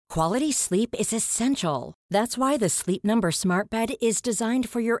Quality sleep is essential. That's why the Sleep Number Smart Bed is designed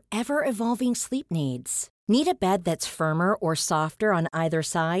for your ever-evolving sleep needs. Need a bed that's firmer or softer on either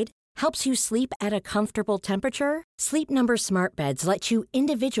side? Helps you sleep at a comfortable temperature? Sleep Number Smart Beds let you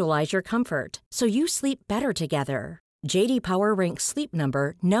individualize your comfort, so you sleep better together. J.D. Power ranks Sleep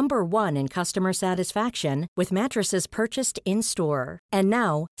Number number 1 in customer satisfaction with mattresses purchased in-store. And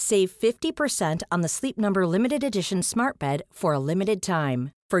now, save 50% on the Sleep Number Limited Edition Smart Bed for a limited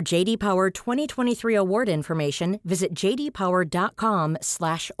time. For J.D. Power 2023 award information, visit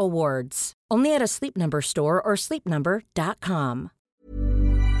jdpower.com/awards. Only at a Sleep Number store or sleepnumber.com.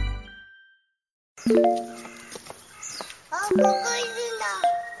 本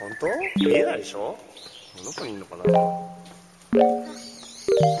当？見えないでしょ？どこにいるのかな？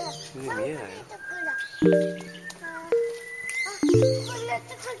見えないよ。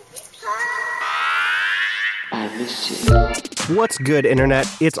What's good, Internet?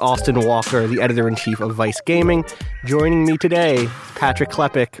 It's Austin Walker, the editor-in-chief of Vice Gaming. Joining me today, Patrick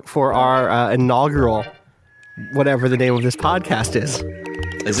Klepek, for our inaugural, whatever the name of this podcast is.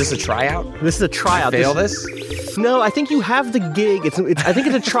 Is this a tryout? This is a tryout. Fail this? No, I think you have the gig. I think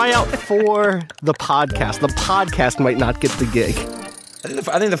it's a tryout for the podcast. The podcast might not get the gig.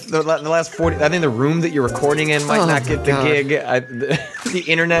 I think the last 40. I think the room that you're recording in might not get the gig. The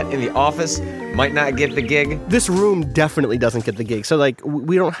internet in the office might not get the gig. This room definitely doesn't get the gig. So, like,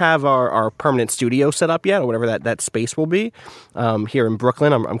 we don't have our permanent studio set up yet, or whatever that space will be. Here in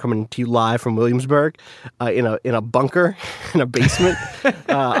Brooklyn, I'm coming to you live from Williamsburg, in a bunker, in a basement.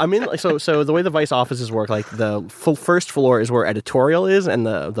 I'm in. So the way the Vice offices work, like the first floor is where editorial is, and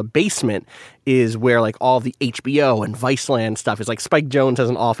the basement is where like all the HBO and Viceland stuff is. Like Spike Jones has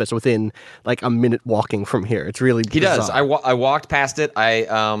an office within like a minute walking from here. It's really bizarre. He does. I walked past it. I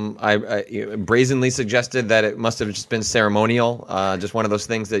brazenly suggested that it must have just been ceremonial, just one of those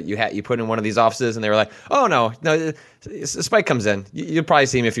things that you put in one of these offices, and they were like, "Oh no, Spike comes in. You'll probably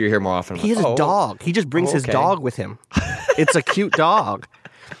see him if you're here more often." He has a dog. He just brings his dog with him. It's a cute dog.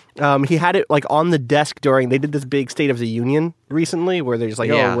 He had it like on the desk they did this big State of the Union recently where they're just like,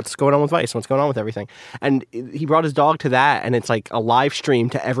 oh, what's going on with Vice? What's going on with everything? And he brought his dog to that, and it's like a live stream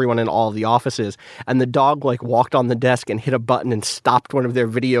to everyone in all of the offices. And the dog like walked on the desk and hit a button and stopped one of their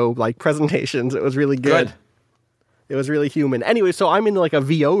video like presentations. It was really good. It was really human. Anyway, so I'm in like a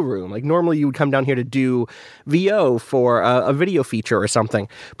VO room. Like normally you would come down here to do VO for a video feature or something.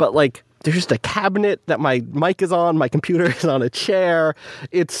 But like there's just a cabinet that my mic is on. My computer is on a chair.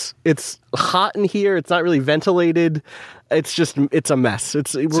 It's hot in here. It's not really ventilated. It's a mess.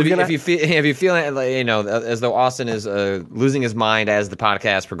 If you feel like, as though Austin is losing his mind as the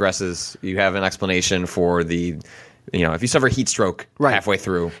podcast progresses, you have an explanation for the. If you suffer heat stroke halfway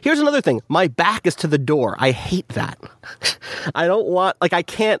through. Here's another thing. My back is to the door. I hate that. I don't want, I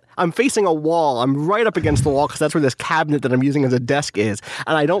can't, I'm facing a wall. I'm right up against the wall because that's where this cabinet that I'm using as a desk is.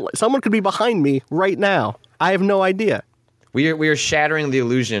 And someone could be behind me right now. I have no idea. We are shattering the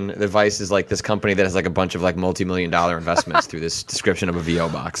illusion that Vice is like this company that has like a bunch of like multi-million-dollar investments through this description of a VO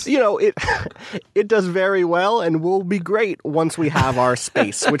box. It does very well and will be great once we have our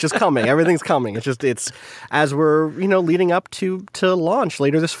space, which is coming. Everything's coming. It's as we're leading up to launch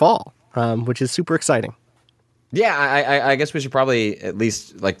later this fall, which is super exciting. Yeah, I guess we should probably at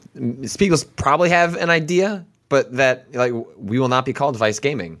least Spiegels probably have an idea, but that we will not be called Vice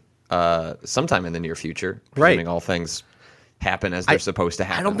Gaming sometime in the near future, presuming all things happen as they're supposed to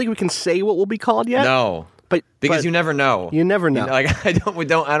happen. I don't think we can say what we'll be called yet. No, because you never know. You never know. I don't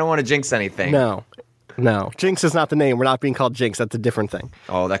want to jinx anything. No, Jinx is not the name. We're not being called Jinx. That's a different thing.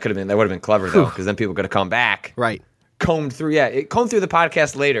 Oh, that would have been clever though, because then people could have come back, right? Comb through the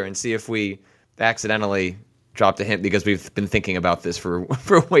podcast later and see if we accidentally dropped a hint because we've been thinking about this for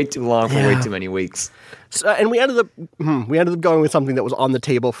way too long, for way too many weeks. So, and we ended up going with something that was on the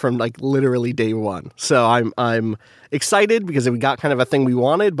table from like literally day one. So I'm excited because we got kind of a thing we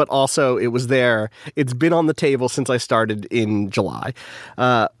wanted, but also it was there. It's been on the table since I started in July.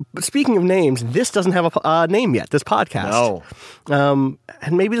 But speaking of names, this doesn't have a name yet, this podcast. No.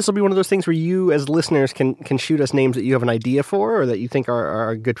 And maybe this will be one of those things where you as listeners can shoot us names that you have an idea for or that you think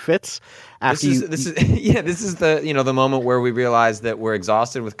are good fits. This is the moment where we realize that we're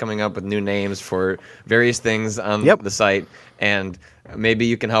exhausted with coming up with new names for various things on the site, and maybe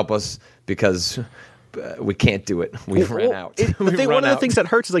you can help us because we can't do it. We've run out. One of the things that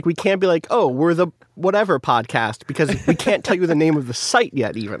hurts is like we can't be like, oh, we're the whatever podcast because we can't tell you the name of the site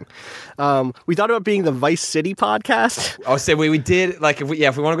yet. Even we thought about being the Vice City podcast. Oh, so we did if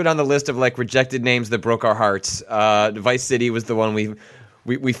we want to go down the list of like rejected names that broke our hearts. Vice City was the one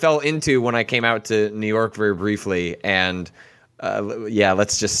we fell into when I came out to New York very briefly, and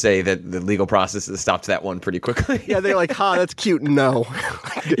let's just say that the legal process has stopped that one pretty quickly. Yeah, they're like, that's cute. No.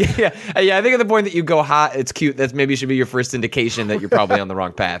 yeah. I think at the point that you go, it's cute, that maybe should be your first indication that you're probably on the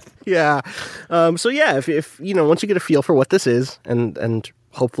wrong path. Yeah. So yeah, if once you get a feel for what this is, and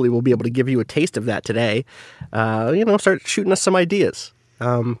hopefully we'll be able to give you a taste of that today, start shooting us some ideas.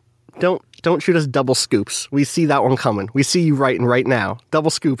 Don't shoot us double scoops. We see that one coming. We see you writing right now.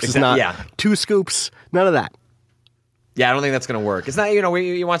 Double scoops is not 2 scoops. None of that. Yeah, I don't think that's going to work. It's not,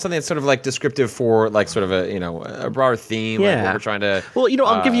 you want something that's sort of like descriptive for like sort of a broader theme. Yeah. Like what we're trying to. Well,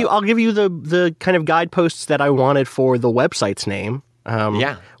 I'll give you the kind of guideposts that I wanted for the website's name.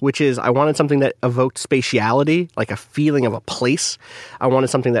 Which is, I wanted something that evoked spatiality, like a feeling of a place. I wanted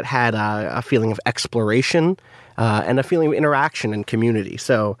something that had a feeling of exploration. And a feeling of interaction and community.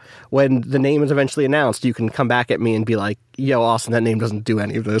 So when the name is eventually announced, you can come back at me and be like, yo, Austin, that name doesn't do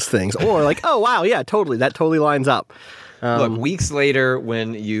any of those things. Or like, oh, wow, yeah, totally. That totally lines up. Look, weeks later,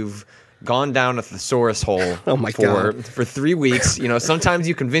 when you've gone down a thesaurus hole for 3 weeks, sometimes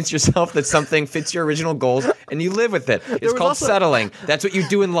you convince yourself that something fits your original goals and you live with it. It's called settling. That's what you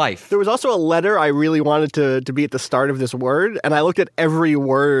do in life. There was also a letter I really wanted to be at the start of this word, and I looked at every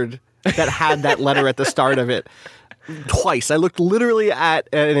word that had that letter at the start of it twice. I looked literally at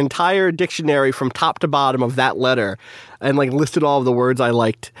an entire dictionary from top to bottom of that letter and like listed all of the words I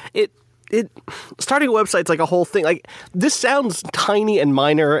liked. It starting a website's like a whole thing. Like, this sounds tiny and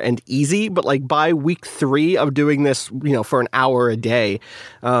minor and easy, but like by week 3 of doing this, for an hour a day,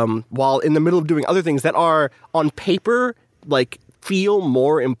 while in the middle of doing other things that are on paper like feel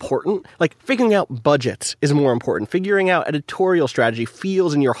more important. Like, figuring out budgets is more important. Figuring out editorial strategy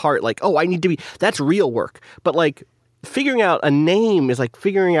feels in your heart like, oh, that's real work. But like, figuring out a name is like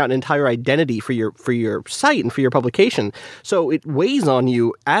figuring out an entire identity for your site and for your publication. So it weighs on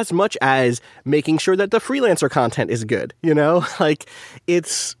you as much as making sure that the freelancer content is good. Like,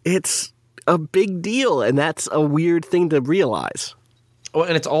 it's a big deal, and that's a weird thing to realize. Well,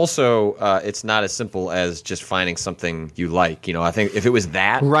 and it's also, it's not as simple as just finding something you like. I think if it was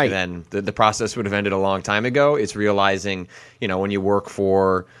that, then the process would have ended a long time ago. It's realizing, when you work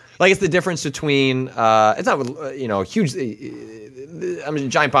for, like, it's the difference between, it's not, huge,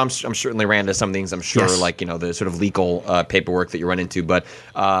 Giant Bomb, I'm certainly ran into some things, I'm sure, yes. Like, the sort of legal paperwork that you run into. But,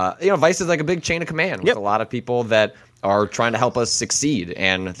 Vice is like a big chain of command with a lot of people that are trying to help us succeed,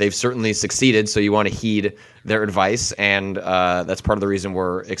 and they've certainly succeeded, so you want to heed their advice, and that's part of the reason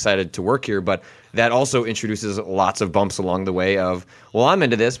we're excited to work here. But that also introduces lots of bumps along the way of, well, I'm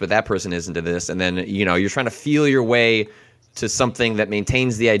into this, but that person is into this, and then, you're trying to feel your way to something that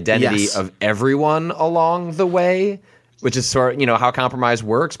maintains the identity of everyone along the way, which is sort of, how compromise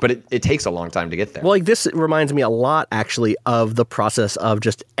works, but it takes a long time to get there. Well, like, this reminds me a lot, actually, of the process of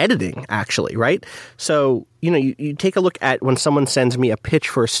just editing, actually, right? So, you take a look at when someone sends me a pitch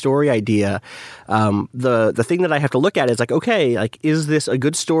for a story idea, the thing that I have to look at is like, okay, like, is this a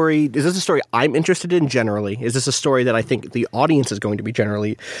good story? Is this a story I'm interested in generally? Is this a story that I think the audience is going to be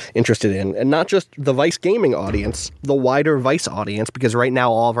generally interested in? And not just the Vice gaming audience, the wider Vice audience, because right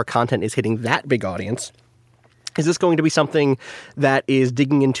now all of our content is hitting that big audience. Is this going to be something that is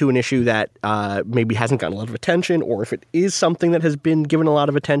digging into an issue that maybe hasn't gotten a lot of attention? Or if it is something that has been given a lot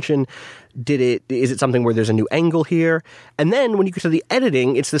of attention, is it something where there's a new angle here? And then when you get to the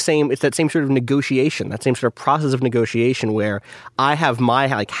editing, it's that same sort of negotiation, that same sort of process of negotiation where I have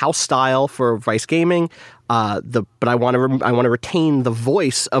my house style for Vice Gaming, but I want to retain the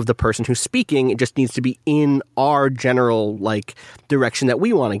voice of the person who's speaking. It just needs to be in our general direction that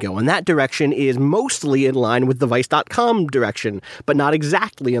we want to go, and that direction is mostly in line with the Vice.com direction, but not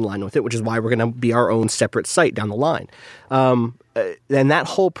exactly in line with it, which is why we're going to be our own separate site down the line. And that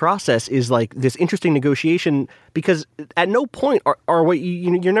whole process is like this interesting negotiation, because at no point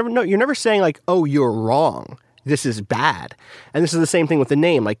you're never saying like, oh, you're wrong, this is bad. And this is the same thing with the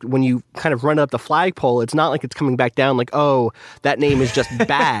name. Like, when you kind of run up the flagpole, it's not like it's coming back down like, oh, that name is just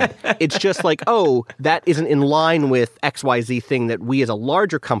bad. It's just like, oh, that isn't in line with XYZ thing that we as a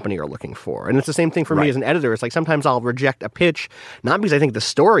larger company are looking for. And it's the same thing for me as an editor. It's like, sometimes I'll reject a pitch, not because I think the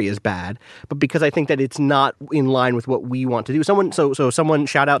story is bad, but because I think that it's not in line with what we want to do. Someone,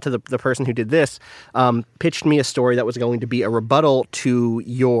 shout out to the person who did this, pitched me a story that was going to be a rebuttal to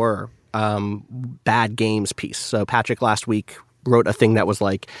your bad games piece. So Patrick last week wrote a thing that was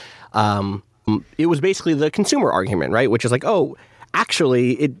like, it was basically the consumer argument, right? Which is like, oh,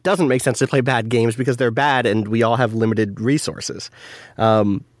 actually, it doesn't make sense to play bad games because they're bad and we all have limited resources.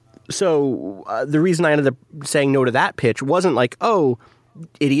 So the reason I ended up saying no to that pitch wasn't like, oh,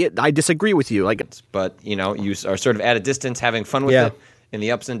 idiot, I disagree with you. But, you are sort of at a distance having fun with it. in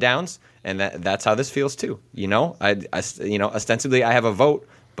the ups and downs, and that's how this feels too. Ostensibly I have a vote,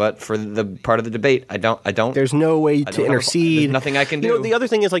 but for the part of the debate, I don't. There's no way to intercede. There's nothing I can do. The other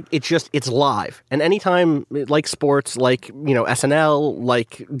thing is, like, it's live. And anytime, like sports, like, SNL,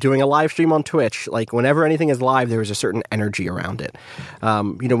 like doing a live stream on Twitch, like whenever anything is live, there is a certain energy around it.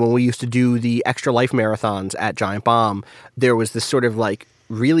 When we used to do the Extra Life marathons at Giant Bomb, there was this sort of like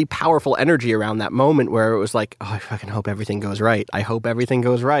really powerful energy around that moment where it was like, oh, I fucking hope everything goes right. I hope everything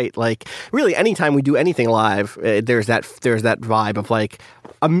goes right. Like, really, anytime we do anything live, there's that vibe of like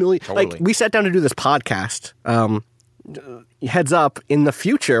a million. Totally. Like, we sat down to do this podcast. Heads up, in the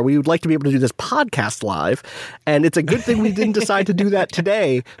future, we would like to be able to do this podcast live, and it's a good thing we didn't decide to do that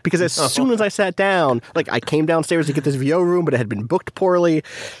today, because as soon as I sat down, like, I came downstairs to get this VO room, but it had been booked poorly.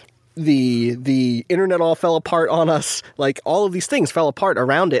 The internet all fell apart on us. Like, all of these things fell apart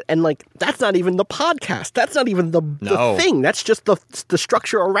around it, and like, that's not even the podcast. That's not even the thing. That's just the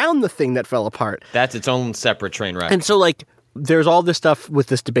structure around the thing that fell apart. That's its own separate train wreck. And so, like, there's all this stuff with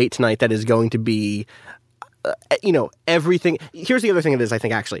this debate tonight that is going to be, everything. Here's the other thing it is, I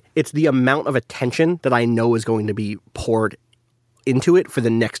think, actually. It's the amount of attention that I know is going to be poured into it for the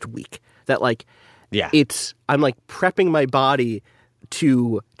next week. That, like, I'm like prepping my body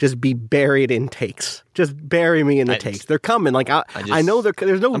to just be buried in takes. Just bury me in the takes. They're coming. Like, I know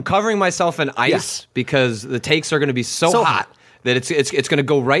there's no... I'm covering myself in ice because the takes are going to be so hot that it's going to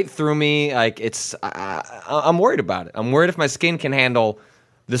go right through me. Like, I'm worried about it. I'm worried if my skin can handle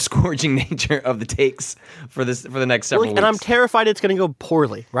the scourging nature of the takes for the next several weeks. And I'm terrified it's going to go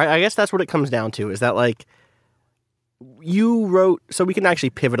poorly, right? I guess that's what it comes down to, is that, like, you wrote... So we can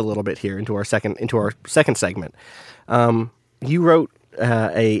actually pivot a little bit here into our second segment. You wrote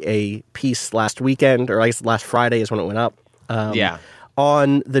a piece last weekend, or I guess last Friday is when it went up,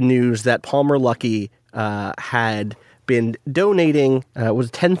 on the news that Palmer Luckey had been donating,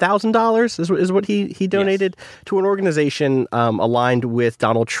 was $10,000 is what he donated to an organization aligned with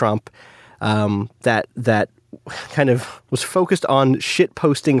Donald Trump that kind of was focused on shit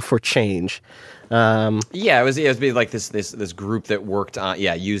posting for change. It was like this group that worked on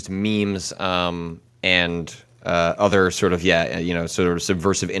used memes and other sort of sort of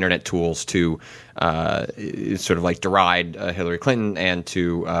subversive internet tools to sort of like deride Hillary Clinton and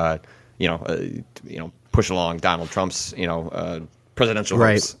to push along Donald Trump's presidential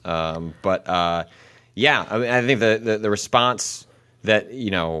hopes. I mean, I think the response that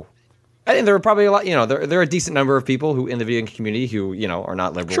I think there are probably a lot. There are a decent number of people who in the video community who are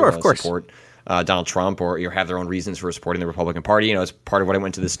not liberal, sure, of course, support Donald Trump or have their own reasons for supporting the Republican Party. As part of what I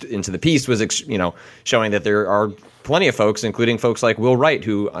went into the piece was showing that there are plenty of folks, including folks like Will Wright,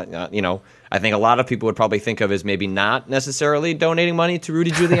 who I think a lot of people would probably think of as maybe not necessarily donating money to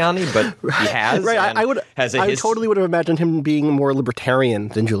Rudy Giuliani, but he has. Right, I totally would have imagined him being more libertarian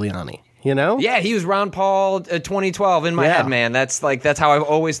than Giuliani. Yeah, he was Ron Paul 2012 in my head, man. That's how I've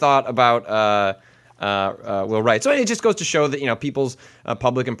always thought about Will Wright. So it just goes to show that people's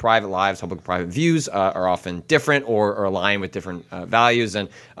public and private lives, public and private views are often different or align with different values. And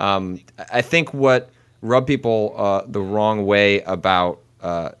I think what rubbed people the wrong way about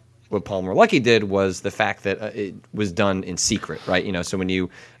what Palmer Luckey did was the fact that it was done in secret, right? So when you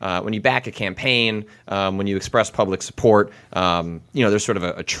back a campaign, when you express public support, there's sort of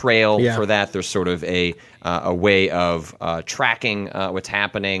a trail for that. There's sort of a way of tracking what's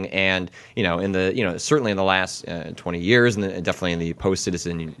happening, and in the certainly in the last 20 years, and definitely in the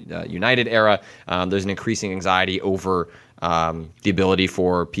post-Citizen United era, there's an increasing anxiety over the ability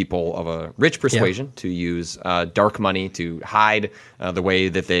for people of a rich persuasion to use dark money to hide the way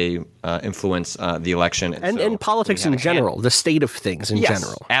that they influence the election. And politics in general, the state of things in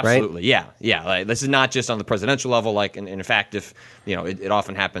general. Absolutely, right? Yeah. Like, this is not just on the presidential level. Like, in fact, if it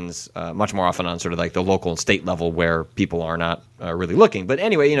often happens much more often on sort of like the local and state level where people are not really looking. But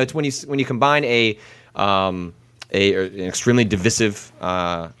anyway, it's when you combine an extremely divisive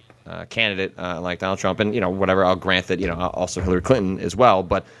candidate like Donald Trump, and whatever, I'll grant that also Hillary Clinton as well,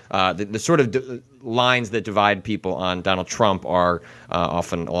 but the sort of lines that divide people on Donald Trump are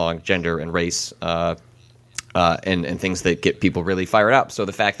often along gender and race and things that get people really fired up. So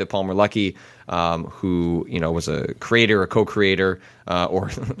the fact that Palmer Luckey, who was a creator, a co-creator,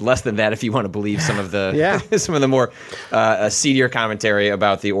 or less than that if you want to believe some of the some of the more seedier commentary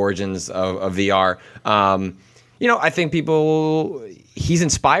about the origins of VR, I think he's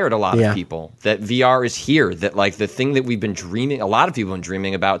inspired a lot of people that VR is here, that like the thing that a lot of people have been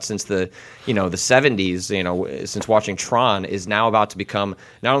dreaming about since the 70s, since watching Tron, is now about to become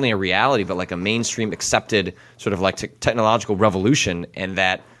not only a reality, but like a mainstream accepted sort of like technological revolution. And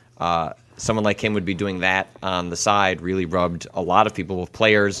that someone like him would be doing that on the side really rubbed a lot of people, both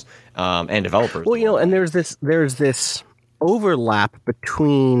players and developers. Well, and there's this overlap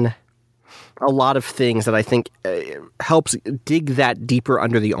between a lot of things that I think helps dig that deeper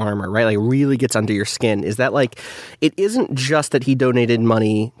under the armor, right? Like really gets under your skin. Is that like, it isn't just that he donated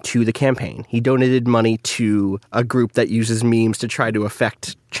money to the campaign. He donated money to a group that uses memes to try to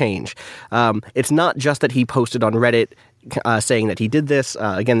affect change. It's not just that he posted on Reddit saying that he did this.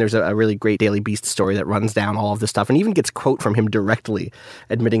 Again, there's a really great Daily Beast story that runs down all of this stuff and even gets a quote from him directly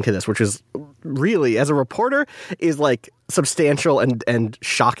admitting to this, which is really, as a reporter, is like substantial and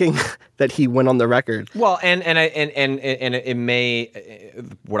shocking that he went on the record. Well, and it may,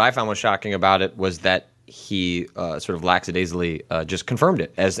 what I found was shocking about it was that he sort of lackadaisically just confirmed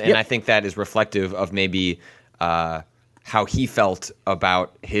it and I think that is reflective of maybe how he felt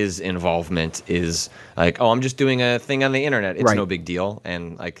about his involvement is like, oh, I'm just doing a thing on the internet. It's no big deal.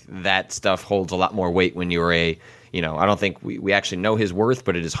 And like that stuff holds a lot more weight when you're I don't think we actually know his worth,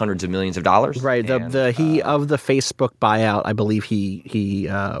 but it is hundreds of millions of dollars. Right. Of the Facebook buyout, I believe he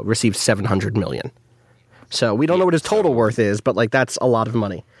received $700 million. So we don't know what his total worth is, but like that's a lot of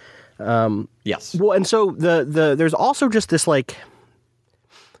money. Yes. Well, and so there's also just this like,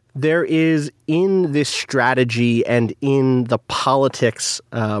 there is in this strategy and in the politics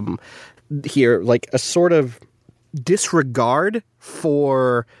here, like a sort of disregard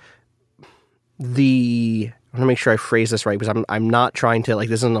for the. I want to make sure I phrase this right because I'm not trying to like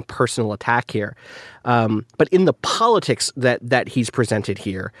this isn't a personal attack here, but in the politics that he's presented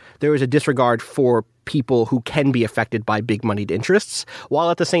here, there is a disregard for people who can be affected by big moneyed interests, while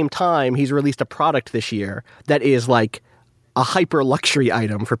at the same time he's released a product this year that is like a hyper luxury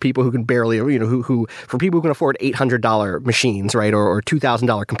item for people who can barely, who for people who can afford $800 machines, right, or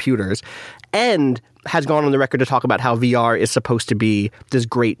 $2,000 computers, and has gone on the record to talk about how VR is supposed to be this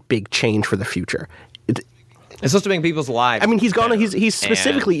great big change for the future. It's supposed to make people's lives. I mean, he's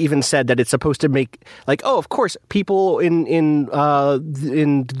specifically even said that it's supposed to make like, oh, of course, people in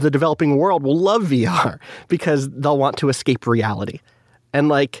the developing world will love VR because they'll want to escape reality. And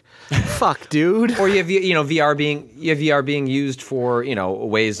like, fuck, dude. Or you have VR being used for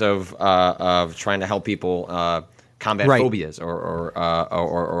ways of trying to help people combat phobias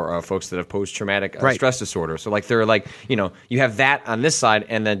or folks that have post-traumatic stress disorder. So like they're like you have that on this side,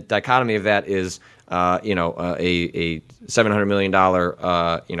 and the dichotomy of that is a $700 million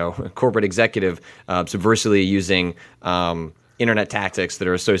corporate executive subversively using internet tactics that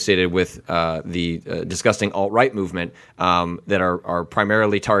are associated with the disgusting alt-right movement that are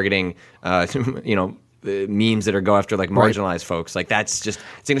primarily targeting, memes that go after like marginalized folks. Like it's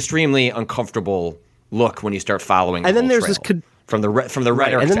an extremely uncomfortable look when you start following. And then there's this from the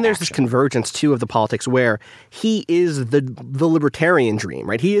rhetoric. And then there's this convergence too of the politics where he is the libertarian dream,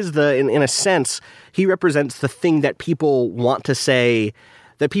 right? He is in a sense, he represents the thing that people want to say.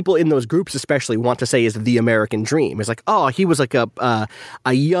 That people in those groups especially want to say is the American dream. It's like, oh, he was like a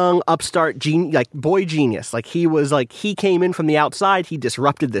young upstart boy genius. Like he came in from the outside. He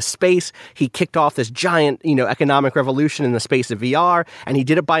disrupted this space. He kicked off this giant, economic revolution in the space of VR, and he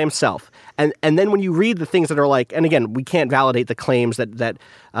did it by himself. And then when you read the things that are like, and again, we can't validate the claims that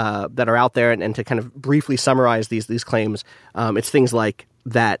are out there, and to kind of briefly summarize these claims, it's things like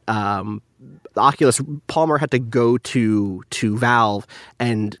that. Palmer had to go to Valve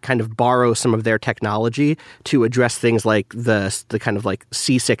and kind of borrow some of their technology to address things like the kind of like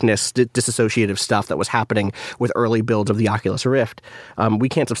seasickness, disassociative stuff that was happening with early builds of the Oculus Rift. We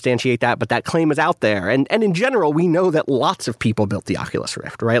can't substantiate that, but that claim is out there. And in general, we know that lots of people built the Oculus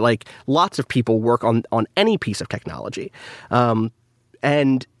Rift, right? Like lots of people work on any piece of technology.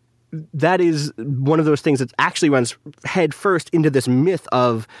 And that is one of those things that actually runs head first into this myth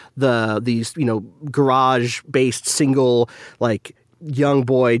of these garage-based single like young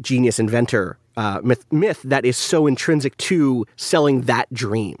boy genius inventor myth that is so intrinsic to selling that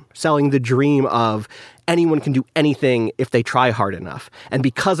dream, selling the dream of anyone can do anything if they try hard enough. And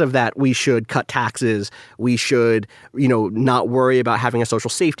because of that, we should cut taxes. We should, not worry about having a social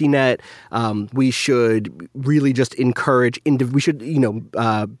safety net. We should really just encourage,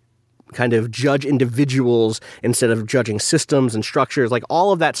 kind of judge individuals instead of judging systems and structures. Like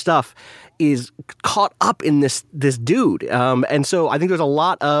all of that stuff is caught up in this dude. And so I think there's a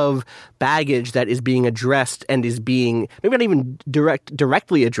lot of baggage that is being addressed and is being maybe not even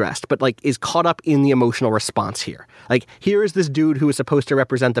directly addressed, but like is caught up in the emotional response here. Like here is this dude who is supposed to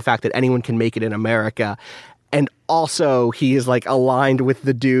represent the fact that anyone can make it in America. And also he is like aligned with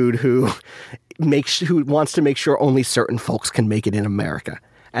the dude who wants to make sure only certain folks can make it in America.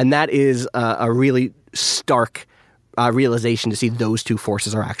 And that is a really stark realization to see those two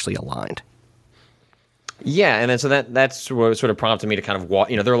forces are actually aligned. Yeah, and then so that's what sort of prompted me to kind of walk.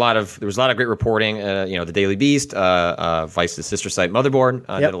 There was a lot of great reporting. The Daily Beast, Vice's sister site, Motherboard,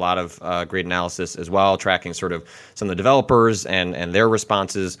 did a lot of great analysis as well, tracking sort of some of the developers and their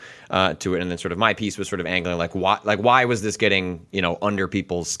responses to it. And then sort of my piece was sort of angling why was this getting under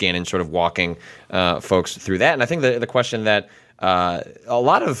people's skin and sort of walking folks through that. And I think the question that a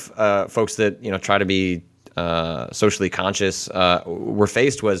lot of folks that try to be socially conscious were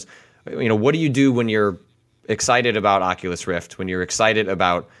faced was, what do you do when you're excited about Oculus Rift, when you're excited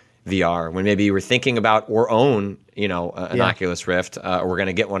about VR, when maybe you were thinking about or own, an Oculus Rift, or we're going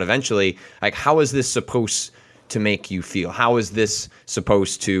to get one eventually? Like, how is this supposed to make you feel? How is this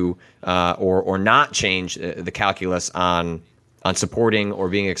supposed to, or not change the calculus on supporting or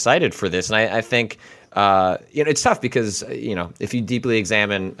being excited for this? And I think, it's tough because, if you deeply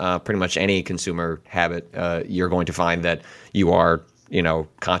examine pretty much any consumer habit, you're going to find that you are,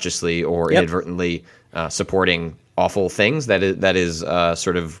 consciously or inadvertently supporting awful things. That is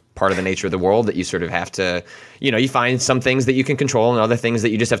sort of part of the nature of the world, that you sort of have to, you find some things that you can control and other things that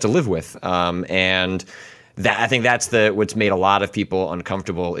you just have to live with. And that, I think that's what's made a lot of people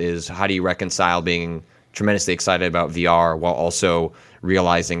uncomfortable, is how do you reconcile being tremendously excited about VR while also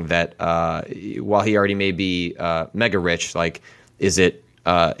realizing that while he already may be mega rich, like, is it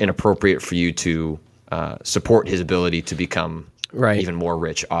inappropriate for you to support his ability to become even more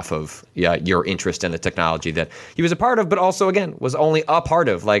rich off of your interest in the technology that he was a part of, but also, again, was only a part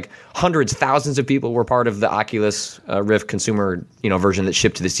of. Like, hundreds, thousands of people were part of the Oculus Rift consumer version that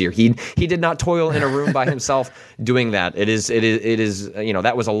shipped this year. He did not toil in a room by himself doing that. It is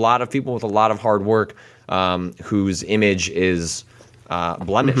that was a lot of people with a lot of hard work whose image is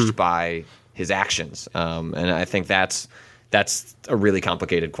blemished by his actions. And I think that's a really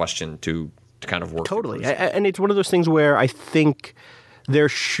complicated question to kind of work. Totally. And it's one of those things where I think we'd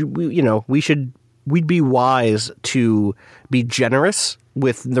be wise to be generous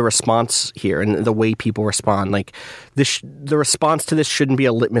with the response here and the way people respond. Like, the response to this shouldn't be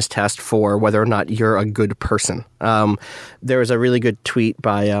a litmus test for whether or not you're a good person. There was a really good tweet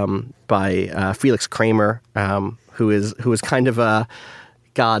by Felix Kramer, who is kind of a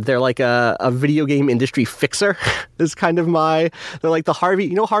God, they're like a video game industry fixer. Is kind of they're like the Harvey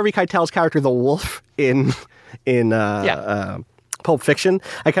Keitel's character, the Wolf in Pulp Fiction.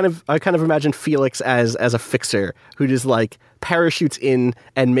 I kind of imagine Felix as a fixer who just like parachutes in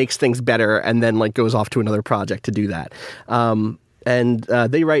and makes things better, and then like goes off to another project to do that. And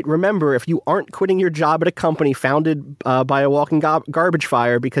they write, remember, if you aren't quitting your job at a company founded by a walking garbage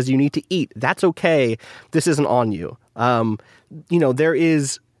fire because you need to eat, that's okay. This isn't on you.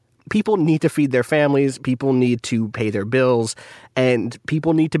 People need to feed their families, people need to pay their bills, and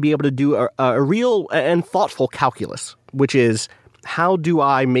people need to be able to do a real and thoughtful calculus, which is, how do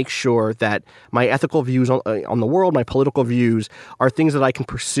I make sure that my ethical views on the world, my political views, are things that I can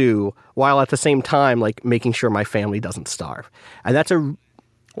pursue while at the same time, like, making sure my family doesn't starve? And that's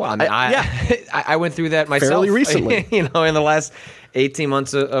I went through that myself fairly recently. In the last 18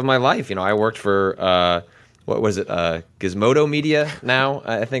 months of my life. I worked for what was it? Gizmodo Media now,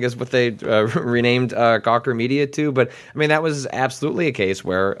 I think is what they renamed Gawker Media to. But I mean, that was absolutely a case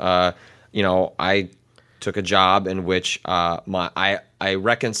where I took a job in which I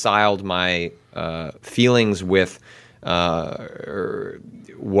reconciled my feelings with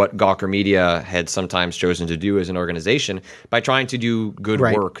what Gawker Media had sometimes chosen to do as an organization by trying to do good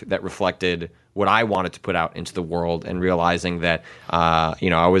work that reflected what I wanted to put out into the world, and realizing that,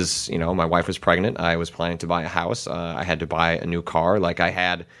 I was, my wife was pregnant. I was planning to buy a house. I had to buy a new car. Like, I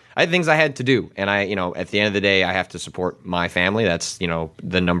had things I had to do. And at the end of the day, I have to support my family. That's,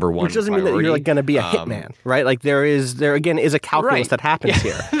 the number one Which doesn't priority. mean that you're like going to be a hitman, right? Like, there again is a calculus that happens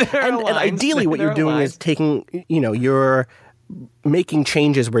here. and ideally what you're doing is taking, you're making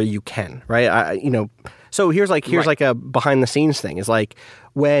changes where you can, right? So here's like a behind the scenes thing. Is like,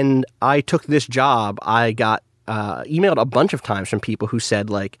 when I took this job, I got emailed a bunch of times from people who said,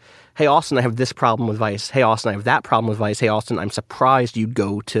 like, hey, Austin, I have this problem with Vice. Hey, Austin, I have that problem with Vice. Hey, Austin, I'm surprised you'd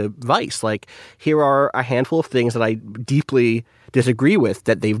go to Vice. Like, here are a handful of things that I deeply disagree with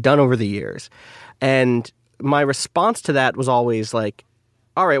that they've done over the years. And my response to that was always like,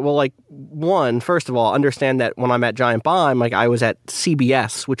 all right, well, like, first of all, understand that when I'm at Giant Bomb, like, I was at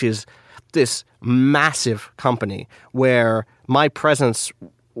CBS, which is this massive company where my presence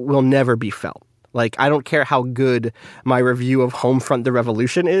will never be felt. Like, I don't care how good my review of Homefront: The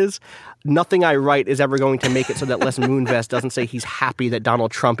Revolution is. Nothing I write is ever going to make it so that Les Moonves doesn't say he's happy that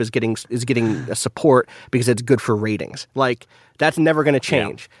Donald Trump is getting support because it's good for ratings. Like, that's never going to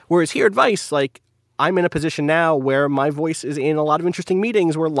change. Yeah. Whereas here at Vice, like, I'm in a position now where my voice is in a lot of interesting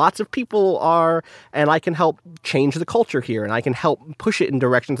meetings where lots of people are, and I can help change the culture here, and I can help push it in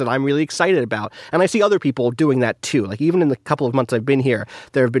directions that I'm really excited about. And I see other people doing that too. Like even in the couple of months I've been here,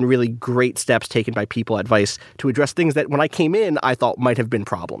 there have been really great steps taken by people at Vice to address things that when I came in, I thought might have been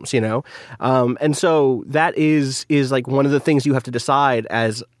problems, you know? And so that is like one of the things you have to decide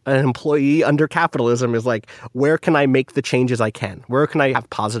as an employee under capitalism is like, where can I make the changes I can? Where can I have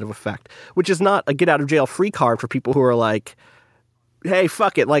positive effect? Which is not a get out of jail free card for people who are like, hey,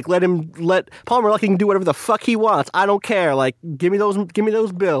 fuck it. Like, let Palmer Luckey can do whatever the fuck he wants. I don't care. Like, give me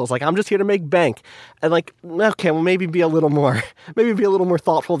those bills. Like, I'm just here to make bank. And like, okay, well, maybe be a little more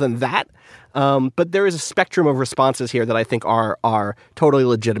thoughtful than that. But there is a spectrum of responses here that I think are totally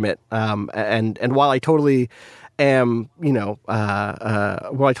legitimate. And while I totally am, while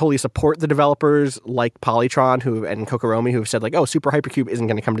I totally support the developers like Polytron and Kokoromi who have said like, oh, Super Hypercube isn't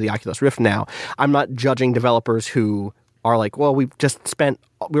going to come to the Oculus Rift now. I'm not judging developers who are like, well, we took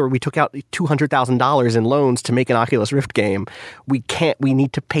out $200,000 in loans to make an Oculus Rift game. We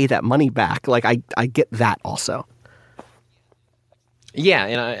need to pay that money back. Like, I get that also. Yeah,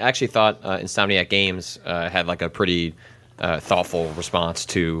 and I actually thought Insomniac Games had like a pretty thoughtful response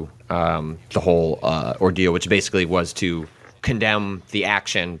to the whole ordeal, which basically was to condemn the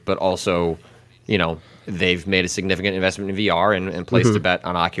action, but also, they've made a significant investment in VR and placed a bet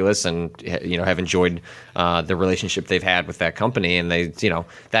on Oculus, and have enjoyed the relationship they've had with that company. And they,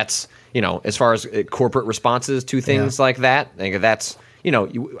 that's as far as corporate responses to things like that, I think that's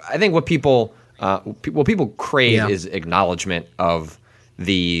I think what people crave is acknowledgement of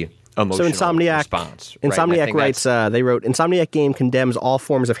the emotional response. Right? Insomniac writes, they wrote, Insomniac game condemns all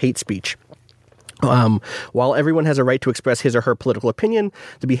forms of hate speech. While everyone has a right to express his or her political opinion,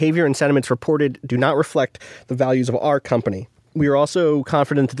 the behavior and sentiments reported do not reflect the values of our company. We are also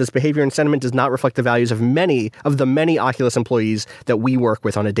confident that this behavior and sentiment does not reflect the values of the many Oculus employees that we work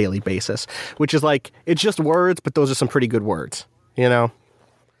with on a daily basis, which is like, it's just words, but those are some pretty good words, Yeah,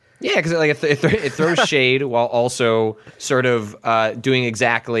 because like it throws shade while also sort of doing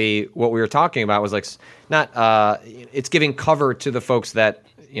exactly what we were talking about. Was like it's giving cover to the folks that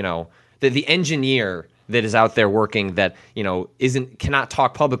the engineer that is out there working that cannot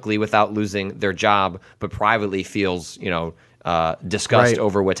talk publicly without losing their job, but privately feels disgust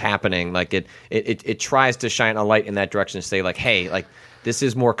over what's happening. Like it tries to shine a light in that direction to say like, hey, like this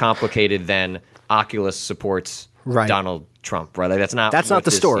is more complicated than Oculus supports Donald Trump, right? Like that's not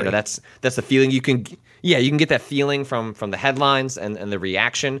the story. That's the feeling you can get that feeling from the headlines and the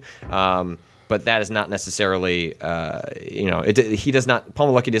reaction. But that is not necessarily, Palmer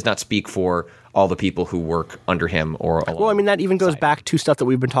Luckey does not speak for all the people who work under him or along. Well, I mean, that even goes back to stuff that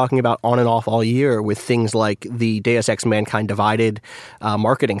we've been talking about on and off all year with things like the Deus Ex Mankind Divided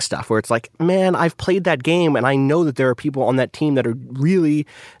marketing stuff, where it's like, man, I've played that game and I know that there are people on that team that are really,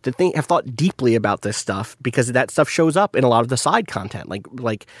 have thought deeply about this stuff because that stuff shows up in a lot of the side content,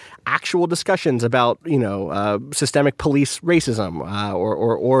 like actual discussions about, systemic police racism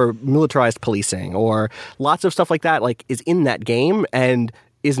or militarized policing or lots of stuff like that, like is in that game and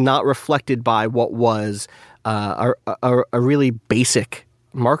is not reflected by what was a really basic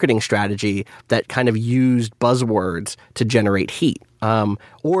marketing strategy that kind of used buzzwords to generate heat.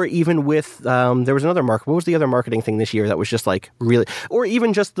 Or even with, there was another what was the other marketing thing this year that was just like really, or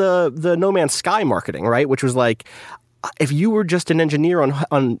even just the No Man's Sky marketing, right? Which was like, if you were just an engineer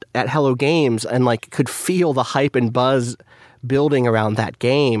at Hello Games and like could feel the hype and buzz building around that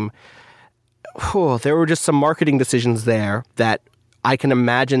game, there were just some marketing decisions there that I can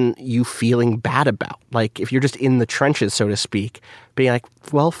imagine you feeling bad about. Like, if you're just in the trenches, so to speak, being like,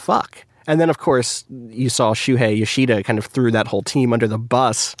 well, fuck. And then, of course, you saw Shuhei Yoshida kind of threw that whole team under the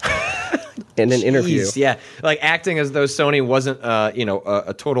bus in an interview. Yeah, like acting as though Sony wasn't,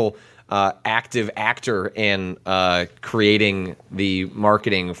 a total active actor in creating the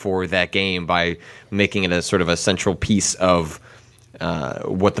marketing for that game by making it a sort of a central piece of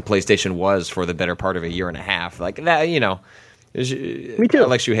what the PlayStation was for the better part of a year and a half. Like that, Me too. I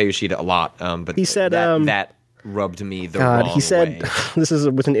like Shuhei Yoshida a lot, but he said that rubbed me the wrong way. He said, this is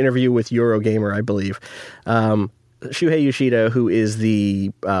with an interview with Eurogamer, I believe. Shuhei Yoshida, who is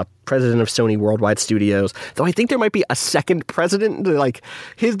the president of Sony Worldwide Studios, though I think there might be a second president. Like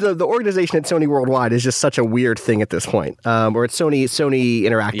the organization at Sony Worldwide is just such a weird thing at this point. Or it's Sony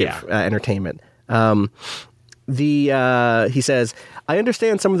Interactive Entertainment. He says, I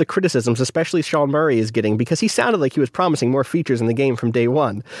understand some of the criticisms, especially Sean Murray is getting, because he sounded like he was promising more features in the game from day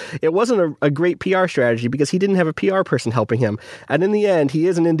one. It wasn't a great PR strategy because he didn't have a PR person helping him. And in the end, he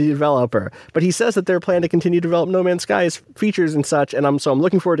is an indie developer. But he says that they're planning to continue to develop No Man's Sky's features and such. And I'm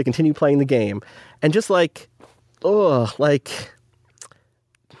looking forward to continue playing the game. And just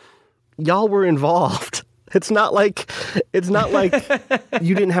y'all were involved. It's not like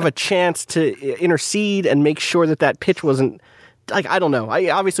you didn't have a chance to intercede and make sure that pitch wasn't like, I don't know.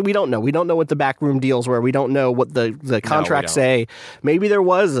 Obviously we don't know. We don't know what the backroom deals were. We don't know what the contracts say. Maybe there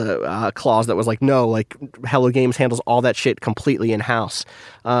was a clause that was like, no, like Hello Games handles all that shit completely in-house.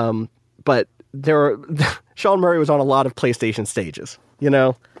 But Sean Murray was on a lot of PlayStation stages, you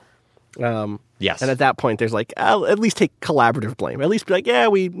know? Yes. And at that point there's like, I'll at least take collaborative blame. At least be like,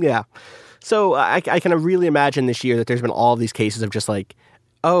 yeah. So I can really imagine this year that there's been all of these cases of just like,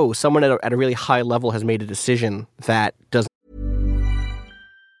 oh, someone at a really high level has made a decision that doesn't.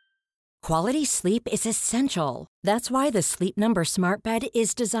 Quality sleep is essential. That's why the Sleep Number Smart Bed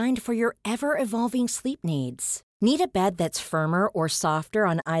is designed for your ever-evolving sleep needs. Need a bed that's firmer or softer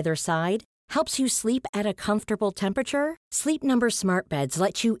on either side? Helps you sleep at a comfortable temperature? Sleep Number Smart Beds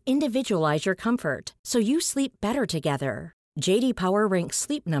let you individualize your comfort so you sleep better together. J.D. Power ranks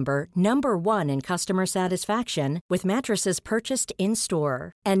Sleep Number number 1 in customer satisfaction with mattresses purchased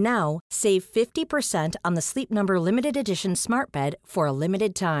in-store. And now, save 50% on the Sleep Number Limited Edition Smart Bed for a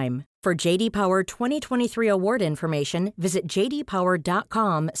limited time. For J.D. Power 2023 award information, visit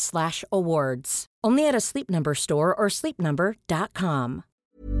jdpower.com/awards. Only at a Sleep Number store or sleepnumber.com.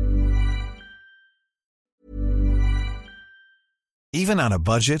 Even on a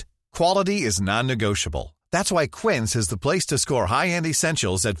budget, quality is non-negotiable. That's why Quince is the place to score high-end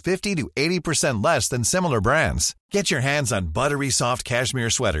essentials at 50 to 80% less than similar brands. Get your hands on buttery soft cashmere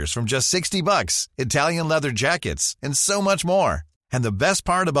sweaters from just $60, Italian leather jackets, and so much more. And the best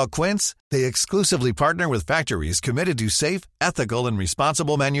part about Quince, they exclusively partner with factories committed to safe, ethical, and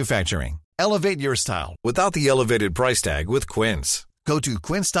responsible manufacturing. Elevate your style without the elevated price tag with Quince. Go to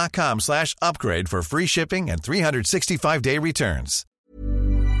quince.com/upgrade for free shipping and 365-day returns.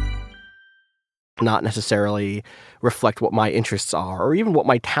 Not necessarily reflect what my interests are or even what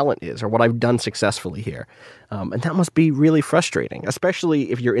my talent is or what I've done successfully here. And that must be really frustrating,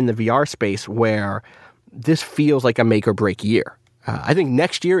 especially if you're in the VR space where this feels like a make or break year. I think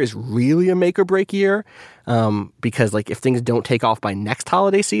next year is really a make or break year because like if things don't take off by next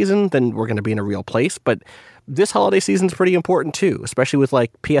holiday season, then we're going to be in a real place. But this holiday season is pretty important too, especially with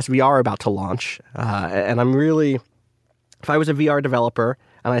like PSVR about to launch. And I'm really, if I was a VR developer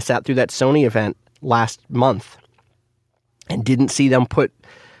and I sat through that Sony event last month and didn't see them put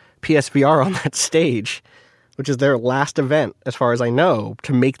PSVR on that stage, which is their last event, as far as I know,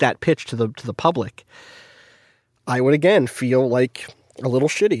 to make that pitch to the public, I would again feel like a little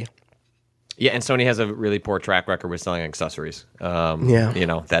shitty. Yeah, and Sony has a really poor track record with selling accessories. Yeah, you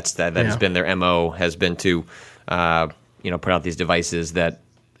know that has been their MO, has been to put out these devices that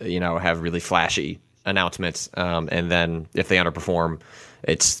have really flashy announcements, and then if they underperform,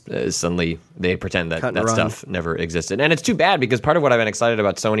 it's suddenly they pretend that stuff never existed. And it's too bad because part of what I've been excited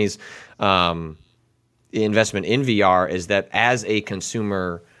about Sony's investment in VR is that as a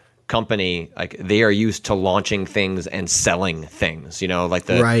consumer company, like they are used to launching things and selling things. Like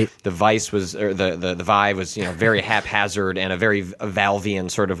the Vice was, or the Vive was, very haphazard and a very Valvean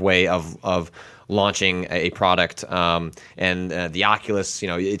sort of way of launching a product. And the Oculus,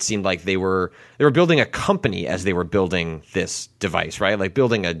 it seemed like they were building a company as they were building this device, right? Like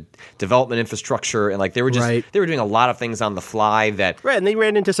building a development infrastructure, and like they were doing a lot of things on the fly that and they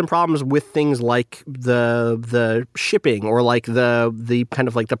ran into some problems with things like the shipping or like the kind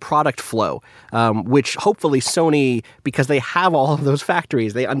of like the product flow, which hopefully Sony, because they have all of those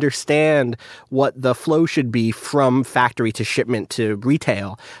factories, they understand what the flow should be from factory to shipment to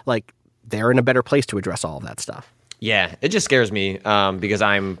retail. Like they're in a better place to address all of that stuff. Yeah, it just scares me because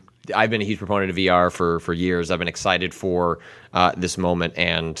I've been a huge proponent of VR for years. I've been excited for this moment,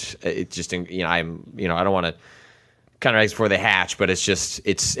 and it just I don't want to kind of eggs before they hatch, but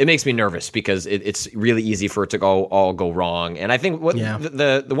it makes me nervous because it's really easy for it to all go wrong. And I think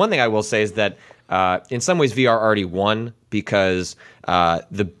the one thing I will say is that in some ways VR already won because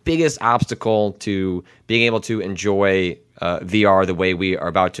the biggest obstacle to being able to enjoy VR the way we are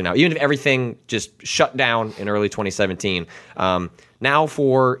about to now, even if everything just shut down in early 2017, now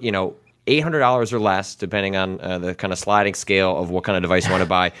for $800 or less, depending on the kind of sliding scale of what kind of device you want to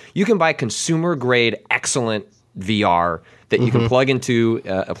buy, you can buy consumer grade excellent VR that you can plug into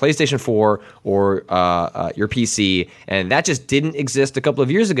a PlayStation 4 or your PC, and that just didn't exist a couple of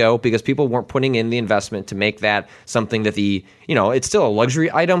years ago because people weren't putting in the investment to make that something that it's still a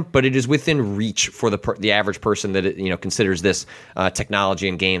luxury item, but it is within reach for the average person that considers this technology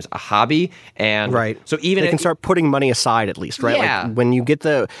and games a hobby. And so even they can start putting money aside at least, right? Yeah. Like when you get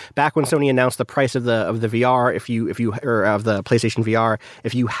back when Sony announced the price of the VR, or of the PlayStation VR,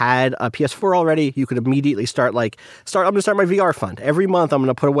 if you had a PS4 already, you could immediately start. I'm going to start my VR fund. Every month I'm going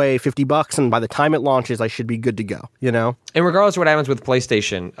to put away $50, and by the time it launches, I should be good to go, And regardless of what happens with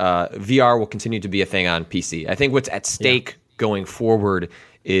PlayStation, VR will continue to be a thing on PC. I think what's at stake going forward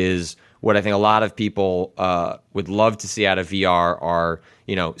is what I think a lot of people would love to see out of VR are,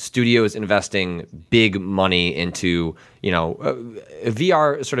 studios investing big money into,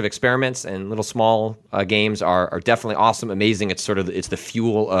 VR sort of experiments, and little small games are definitely awesome, amazing. It's it's the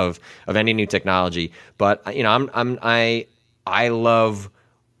fuel of any new technology. But I love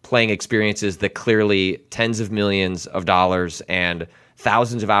playing experiences that clearly tens of millions of dollars and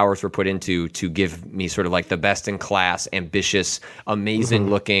thousands of hours were put into to give me sort of like the best in class, ambitious, amazing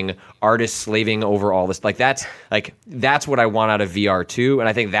looking artists slaving over all this. Like that's what I want out of VR too. And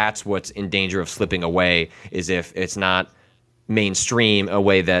I think that's what's in danger of slipping away, is if it's not mainstream, a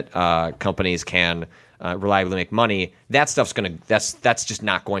way that companies can reliably make money. That stuff's that's just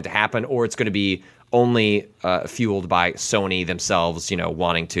not going to happen, or it's going to be only fueled by Sony themselves,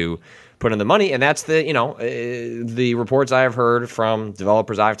 wanting to put in the money. And that's the reports I have heard from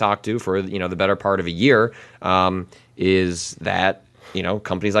developers I've talked to for the better part of a year, is that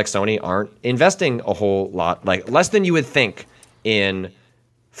companies like Sony aren't investing a whole lot, like less than you would think, in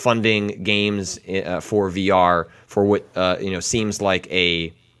funding games for VR for what seems like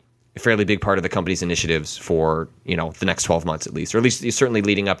a fairly big part of the company's initiatives for the next 12 months at least, or at least certainly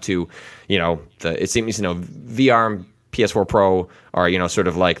leading up to it seems VR and PS4 Pro are sort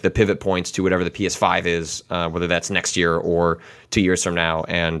of like the pivot points to whatever the PS5 is, whether that's next year or 2 years from now.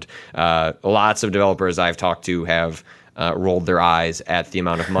 And lots of developers I've talked to have rolled their eyes at the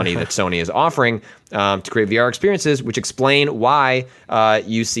amount of money that Sony is offering to create VR experiences, which explain why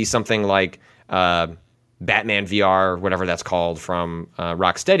you see something like Batman VR, whatever that's called, from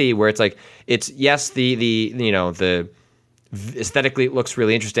Rocksteady, where it's the aesthetically it looks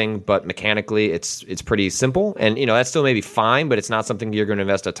really interesting, but mechanically it's pretty simple, and that still may be fine, but it's not something you're going to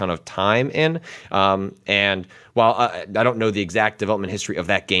invest a ton of time in. And while I don't know the exact development history of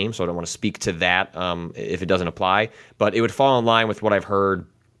that game, so I don't want to speak to that if it doesn't apply, but it would fall in line with what I've heard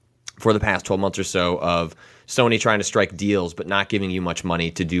for the past 12 months or so of Sony trying to strike deals, but not giving you much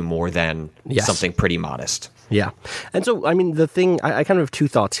money to do more than something pretty modest. Yeah. And so, I mean, the thing, I kind of have two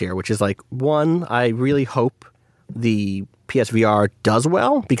thoughts here, which is one, I really hope the PSVR does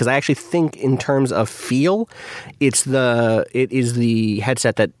well, because I actually think in terms of feel, it is the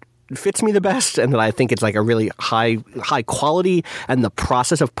headset that fits me the best, and that I think it's a really high quality, and the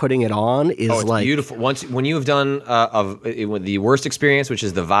process of putting it on is beautiful. When you have done the worst experience, which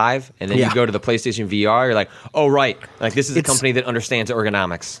is the Vive, and then you go to the PlayStation VR, you're like, oh right, this is a company that understands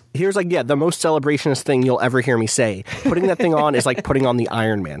ergonomics. Here's the most celebrationist thing you'll ever hear me say. Putting that thing on is like putting on the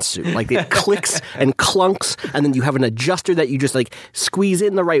Iron Man suit. It clicks and clunks, and then you have an adjuster that you just squeeze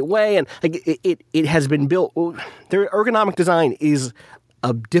in the right way, and it has been built. Their ergonomic design is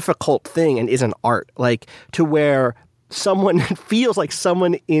a difficult thing and is an art, to where someone feels like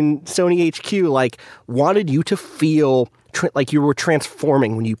someone in Sony HQ wanted you to feel like you were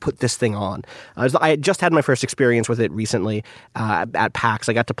transforming when you put this thing on. I just had my first experience with it recently at PAX.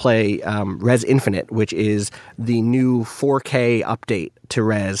 I got to play Rez Infinite, which is the new 4K update to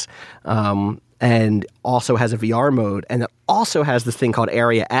Rez, and also has a VR mode, and it also has this thing called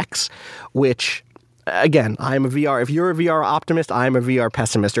Area X, which, again, I'm a VR. If you're a VR optimist, I'm a VR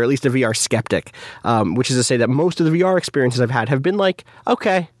pessimist, or at least a VR skeptic, which is to say that most of the VR experiences I've had have been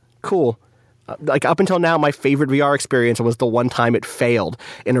okay, cool. Up until now, my favorite VR experience was the one time it failed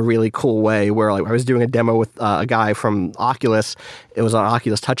in a really cool way, where I was doing a demo with a guy from Oculus. It was an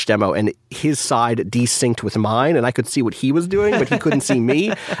Oculus Touch demo, and his side desynced with mine, and I could see what he was doing, but he couldn't see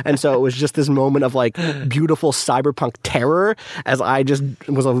me. And so it was just this moment of beautiful cyberpunk terror, as I just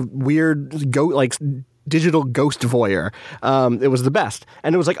was a weird digital ghost voyeur. It was the best.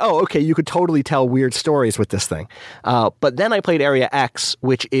 And it was oh, okay, you could totally tell weird stories with this thing. But then I played Area X,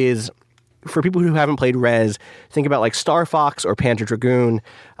 which is, for people who haven't played Rez, think about Star Fox or Panzer Dragoon.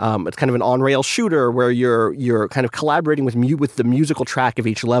 It's kind of an on-rail shooter where you're kind of collaborating with the musical track of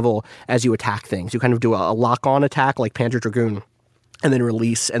each level as you attack things. You kind of do a lock-on attack like Panzer Dragoon, and then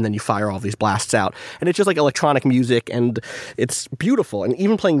release, and then you fire all these blasts out. And it's just electronic music, and it's beautiful. And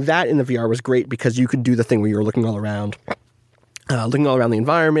even playing that in the VR was great, because you could do the thing where you're looking all around, looking all around the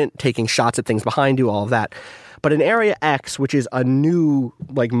environment, taking shots at things behind you, all of that. But in Area X, which is a new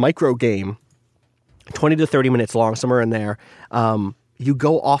like micro game, 20 to 30 minutes long, somewhere in there, you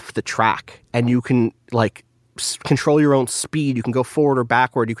go off the track and you can like control your own speed. You can go forward or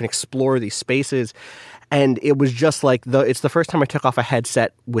backward. You can explore these spaces. And it was just like it's the first time I took off a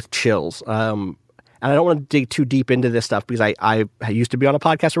headset with chills. And I don't want to dig too deep into this stuff because I used to be on a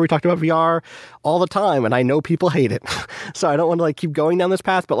podcast where we talked about VR all the time, and I know people hate it. So I don't want to like keep going down this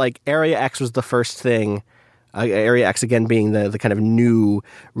path. But like Area X was the first thing. Area X again being the kind of new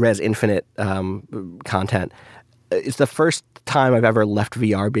Res Infinite content. It's the first time I've ever left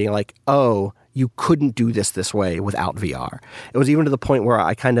VR being like, oh, you couldn't do this way without VR. It was even to the point where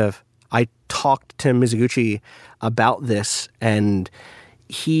I talked to Mizuguchi about this, and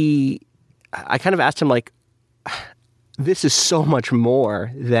I kind of asked him, like, this is so much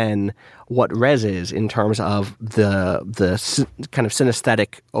more than what Res is in terms of the kind of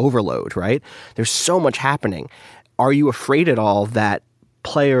synesthetic overload, right? There's so much happening. Are you afraid at all that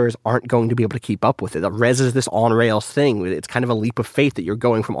players aren't going to be able to keep up with it? Res is this on-rails thing. It's kind of a leap of faith that you're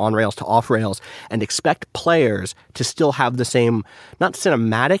going from on-rails to off-rails, and expect players to still have the same, not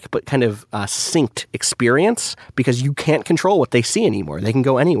cinematic, but kind of synced experience, because you can't control what they see anymore. They can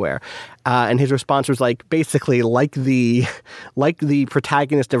go anywhere. And his response was like, basically, like the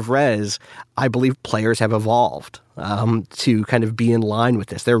protagonist of Res, I believe players have evolved to kind of be in line with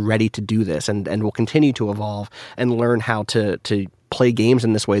this. They're ready to do this and will continue to evolve and learn how to play games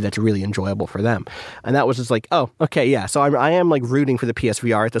in this way that's really enjoyable for them. And that was just like, oh, okay, yeah. So I am like rooting for the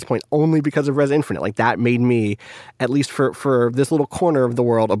PSVR at this point only because of Res Infinite. Like that made me, at least for this little corner of the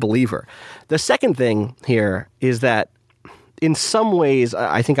world, a believer. The second thing here is that in some ways,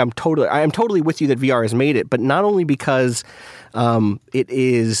 I think I'm totally with you that VR has made it, but not only because it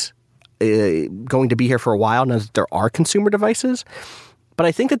is going to be here for a while now that there are consumer devices, but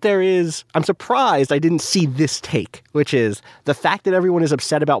I think that I'm surprised I didn't see this take, which is the fact that everyone is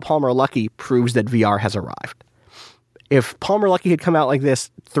upset about Palmer Luckey proves that VR has arrived. If Palmer Luckey had come out like this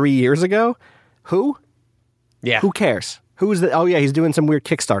 3 years ago, who cares? Who is the, oh yeah, he's doing some weird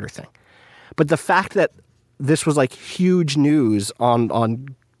Kickstarter thing. But the fact that this was like huge news on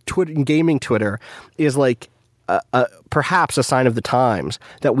Twitter, gaming Twitter, is like perhaps a sign of the times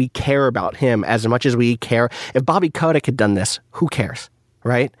that we care about him as much as we care. If Bobby Kotick had done this, who cares,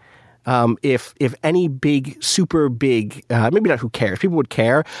 right? If any big, super big, maybe not who cares, people would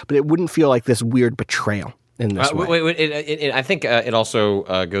care, but it wouldn't feel like this weird betrayal in this way. I think it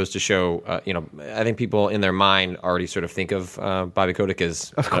also goes to show, I think people in their mind already sort of think of Bobby Kotick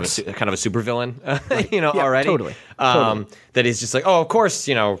as kind of a supervillain, right. Already. Totally. That is just like, oh, of course,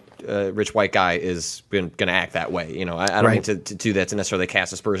 rich white guy is going to act that way. I don't mean to do that to necessarily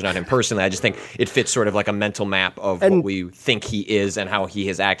cast aspersion on him personally. I just think it fits sort of like a mental map of what we think he is and how he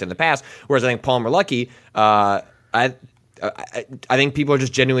has acted in the past. Whereas I think Palmer Luckey, I think people are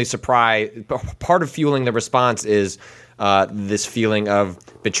just genuinely surprised. Part of fueling the response is this feeling of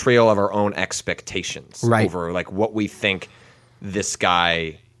betrayal of our own expectations over like what we think this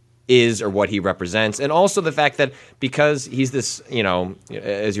guy is or what he represents. And also the fact that because he's this,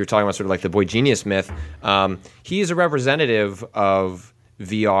 as you're talking about sort of like the boy genius myth, he is a representative of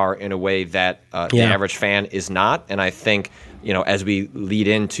VR in a way that the average fan is not. And I think, as we lead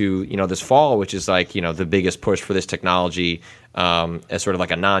into, this fall, which is like, the biggest push for this technology as sort of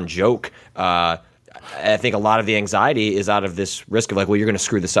like a non-joke, I think a lot of the anxiety is out of this risk of like, well, you're going to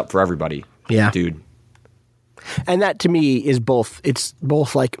screw this up for everybody, dude. And that to me is it's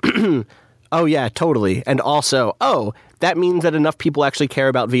both like, oh yeah, totally. And also, oh, that means that enough people actually care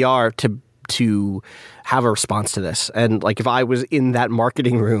about VR to have a response to this. And like if I was in that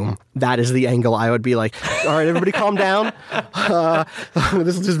marketing room, that is the angle I would be like, all right, everybody calm down.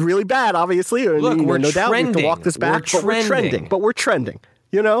 This is just really bad, obviously. Look, we're no doubt we have to walk this back, but we're trending,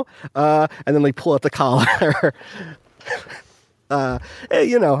 and then like pull out the collar.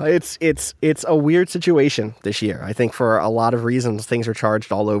 It's a weird situation this year. I think for a lot of reasons, things are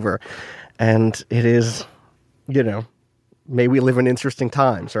charged all over, and it is, may we live in interesting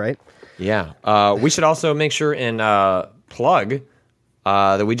times, right? Yeah. We should also make sure and plug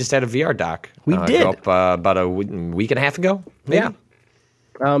that we just had a VR doc. We did. Go up about a week and a half ago, maybe? Yeah.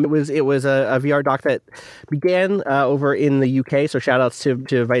 It was a VR doc that began over in the UK. So shout outs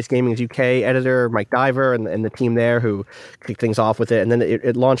to Vice Gaming's UK editor, Mike Diver, and the team there who kicked things off with it. And then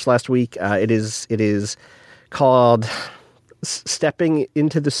it launched last week. It is called Stepping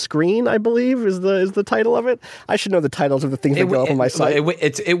into the Screen, I believe, is the title of it. I should know the titles of the things that go up on my site.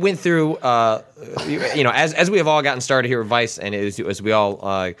 It went through as we have all gotten started here at Vice, and as we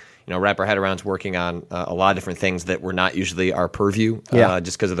all wrap our head around to working on a lot of different things that were not usually our purview,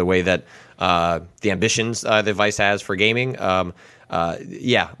 just because of the way that the ambitions that Vice has for gaming.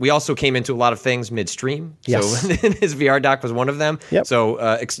 We also came into a lot of things midstream. Yes. So his VR doc was one of them. Yep.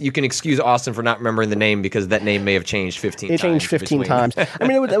 So you can excuse Austin for not remembering the name because that name may have changed 15 times. It changed 15 times. I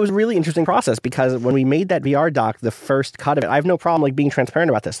mean, it was a really interesting process because when we made that VR doc, the first cut of it, I have no problem like being transparent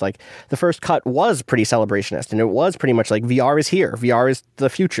about this. Like the first cut was pretty celebrationist, and it was pretty much like VR is here. VR is the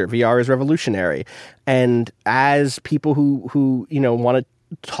future. VR is revolutionary. And as people who want to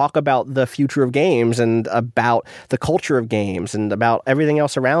talk about the future of games and about the culture of games and about everything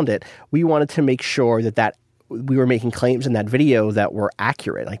else around it, we wanted to make sure that we were making claims in that video that were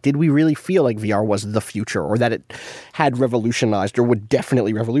accurate. Like, did we really feel like VR was the future, or that it had revolutionized or would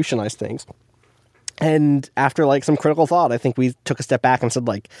definitely revolutionize things? And after like some critical thought, I think we took a step back and said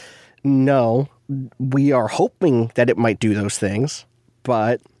like, no, we are hoping that it might do those things,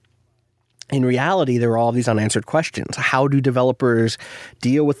 but in reality, there are all these unanswered questions. How do developers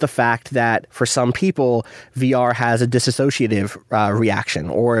deal with the fact that for some people, VR has a disassociative reaction,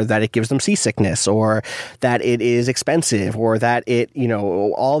 or that it gives them seasickness, or that it is expensive, or that it,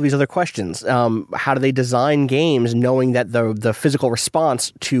 all these other questions. How do they design games knowing that the physical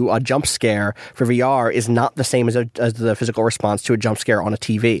response to a jump scare for VR is not the same as the physical response to a jump scare on a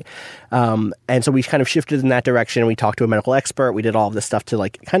TV? And so we kind of shifted in that direction. We talked to a medical expert. We did all of this stuff to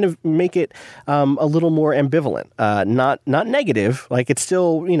like kind of make it a little more ambivalent, not negative. Like it's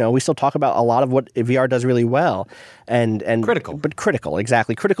still, we still talk about a lot of what VR does really well, and critical, but critical,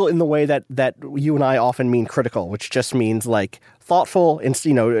 exactly critical in the way that you and I often mean critical, which just means like thoughtful and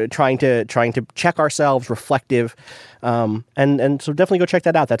trying to check ourselves, reflective, and so definitely go check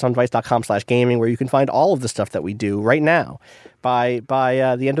that out. That's on vice.com/gaming, where you can find all of the stuff that we do right now. By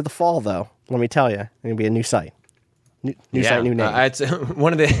the end of the fall, though, let me tell you, it's going to be a new site. New site, new name. It's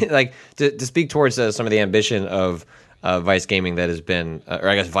one of the to speak towards some of the ambition of Vice Gaming that has been, or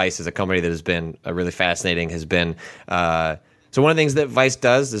I guess Vice is a company that has been really fascinating. Has been so one of the things that Vice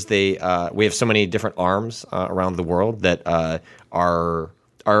does is we have so many different arms around the world that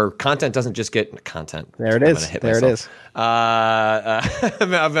our content doesn't just get content. There it is. There it is.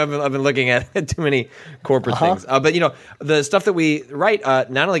 I've been looking at too many corporate things. But the stuff that we write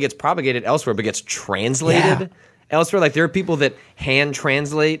not only gets propagated elsewhere, but gets translated elsewhere. Like there are people that hand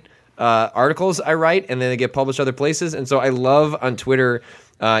translate articles I write, and then they get published other places. And so I love on Twitter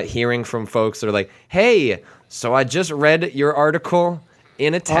hearing from folks that are like, "Hey, so I just read your article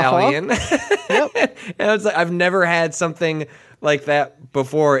in Italian." Yep. And it's like I've never had something like that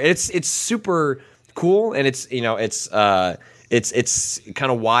before. It's super cool, and it's kind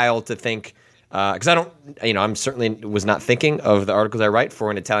of wild to think, because I don't, I'm certainly was not thinking of the articles I write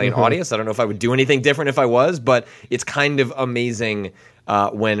for an Italian audience. I don't know if I would do anything different if I was, but it's kind of amazing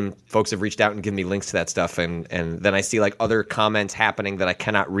when folks have reached out and given me links to that stuff, and then I see like other comments happening that I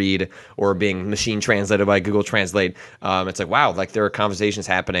cannot read or being machine translated by Google Translate. It's like, wow, like there are conversations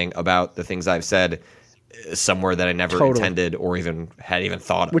happening about the things I've said somewhere that I never intended or had even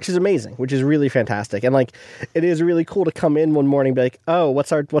thought of. Which is amazing, which is really fantastic. And like it is really cool to come in one morning and be like, "Oh,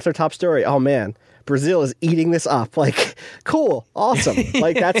 what's our top story? Oh man, Brazil is eating this up." Like, cool, awesome.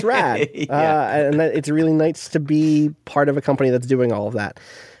 Like that's rad. And it's really nice to be part of a company that's doing all of that.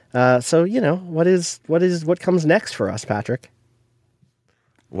 So, what comes next for us, Patrick?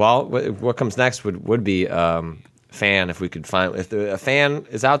 Well, what comes next would be fan, if we could find, if a fan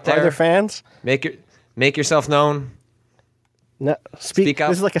is out there. Are there fans? Make yourself known. No, speak up.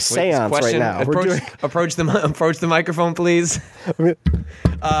 This is like a seance right now. Approach the microphone, please.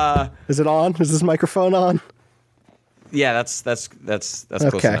 Is it on? Is this microphone on? Yeah, that's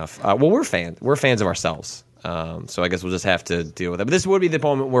close enough. Well, we're fans of ourselves. So I guess we'll just have to deal with that. But this would be the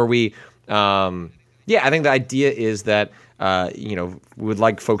moment where we, I think the idea is that we would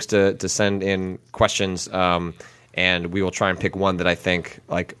like folks to send in questions. And we will try and pick one that I think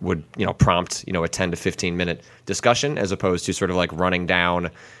like would prompt a 10 to 15 minute discussion, as opposed to sort of like running down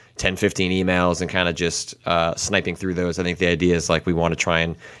 10, 15 emails and kind of just sniping through those. I think the idea is like we want to try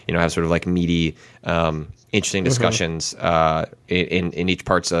and have sort of like meaty, interesting discussions in each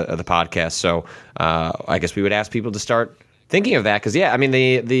parts of the podcast. So I guess we would ask people to start thinking of that, because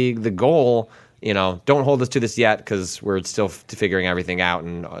the goal. Don't hold us to this yet, because we're still figuring everything out,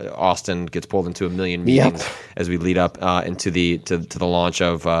 and Austin gets pulled into a million meetings as we lead up into the launch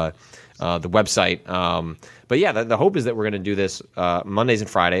of the website. But the hope is that we're going to do this Mondays and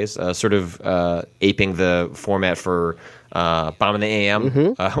Fridays, sort of aping the format for Bomb in the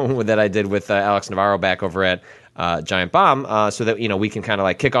AM that I did with Alex Navarro back over at giant bomb, so that we can kind of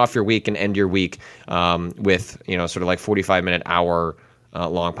like kick off your week and end your week with sort of like 45-minute, hour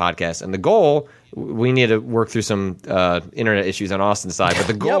long podcast. And the goal, we need to work through some internet issues on Austin's side, but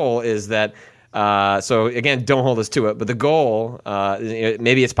the goal is that. So again, don't hold us to it. But the goal,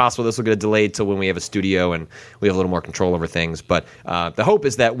 maybe it's possible this will get delayed till when we have a studio and we have a little more control over things. But the hope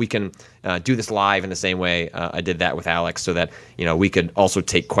is that we can do this live in the same way I did that with Alex, so that we could also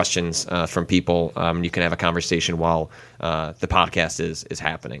take questions from people. You can have a conversation while the podcast is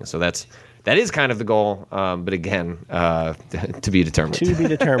happening. So that is kind of the goal, but again, to be determined. To be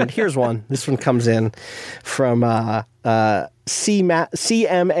determined. Here's one. This one comes in from CMASEKAR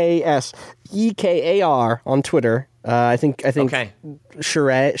on Twitter. I think okay.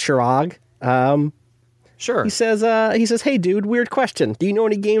 Shirag. Sure. He says, "Hey dude, weird question. Do you know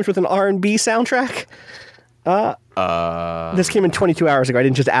any games with an R&B soundtrack?" This came in 22 hours ago. I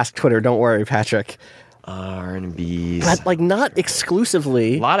didn't just ask Twitter. Don't worry, Patrick. R&B's, but like not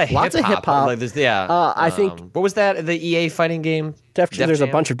exclusively. Lots of hip hop. Like I think. What was that? The EA fighting game? Def Jam? There's a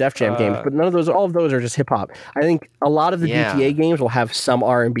bunch of Def Jam games, but all of those are just hip hop. I think a lot of the GTA games will have some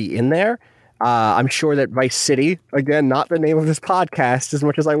R&B in there. I'm sure that Vice City, again, not the name of this podcast as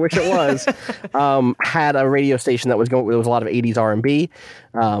much as I wish it was, had a radio station that was there was a lot of 80s R&B.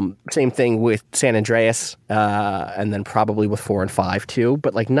 Same thing with San Andreas, and then probably with 4 and 5 too,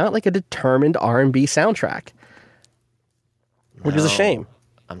 but like not like a determined R&B soundtrack, which is a shame.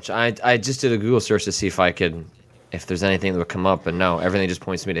 I just did a Google search to see if there's anything that would come up, and no, everything just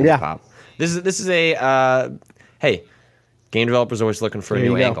points me to hip hop. This is a hey, game developers always looking for a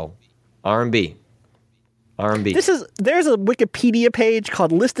new angle. R&B. There's a Wikipedia page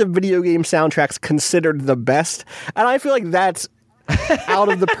called List of Video Game Soundtracks Considered the Best, and I feel like that's out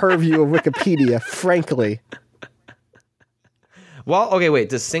of the purview of Wikipedia, frankly. Well, okay, wait.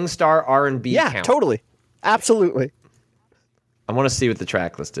 Does SingStar R&B count? Yeah, totally. Absolutely. I want to see what the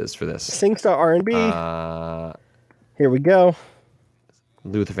track list is for this. SingStar R&B. Here we go.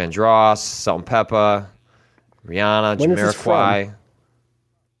 Luther Vandross, Salt-N-Pepa, Rihanna, Jamiroquai.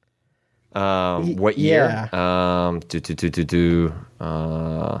 What year?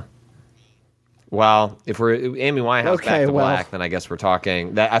 Well, if we're Amy Winehouse Back to Black, then I guess we're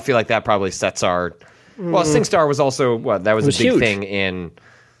talking. I feel like that probably sets our. Well, SingStar was also that was a big thing in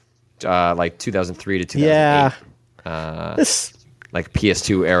like 2003 to 2008. Yeah. Like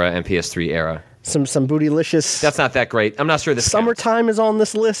PS2 era and PS3 era. Some bootylicious. That's not that great. I'm not sure this. Summertime is on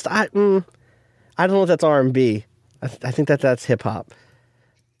this list. I don't know if that's R&B. I think that's hip hop.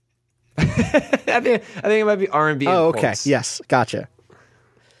 I think it might be R&B. Oh, okay. Yes, gotcha.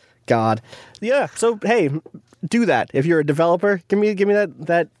 God, yeah. So hey, do that if you're a developer. Give me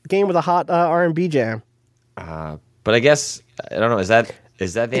that game with a hot R&B jam. But I guess I don't know. Is that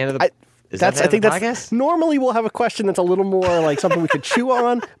the end of the? I think that's normally we'll have a question that's a little more like something we could chew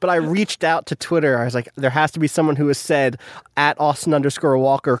on. But I reached out to Twitter. I was like, there has to be someone who has said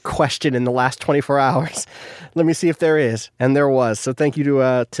 @Austin_Walker question in the last 24 hours. Let me see if there is, and there was. So thank you to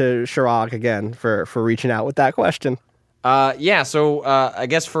Shirag again for reaching out with that question. Yeah. So I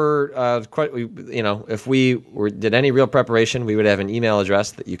guess for if we did any real preparation, we would have an email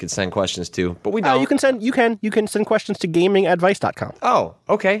address that you could send questions to. But we don't. You can send questions to gaming@vice.com. Oh,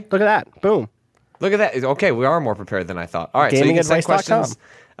 okay. Look at that. Boom. Look at that. Okay, we are more prepared than I thought. All right. So you can send questions.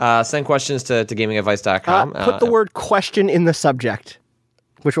 Send questions to gaming@vice.com. Put the word question in the subject,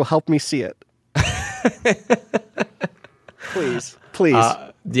 which will help me see it. Please.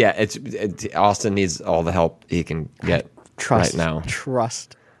 Yeah, Austin needs all the help he can get right now.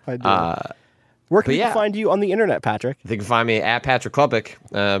 Trust. I do. Where can people find you on the internet, Patrick? They can find me at Patrick Klubik.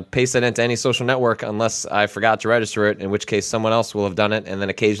 Paste that into any social network unless I forgot to register it, in which case someone else will have done it, and then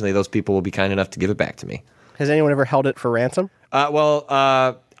occasionally those people will be kind enough to give it back to me. Has anyone ever held it for ransom?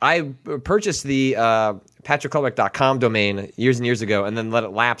 I purchased the patrickklubik.com domain years and years ago and then let it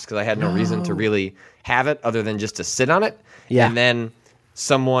lapse because I had no reason to really have it other than just to sit on it. Yeah. And then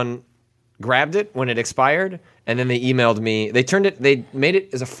someone grabbed it when it expired, and then they emailed me. They made it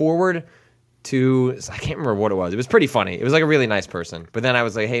as a forward to, I can't remember what it was. It was pretty funny. It was like a really nice person. But then I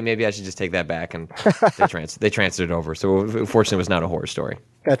was like, hey, maybe I should just take that back, and they transferred it over. So unfortunately, it was not a horror story.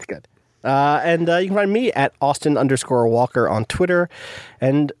 That's good. And you can find me at Austin_Walker on Twitter.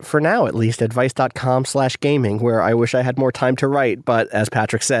 And for now, at least, at vice.com/gaming, where I wish I had more time to write. But as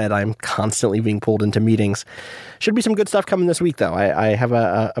Patrick said, I'm constantly being pulled into meetings. Should be some good stuff coming this week, though. I have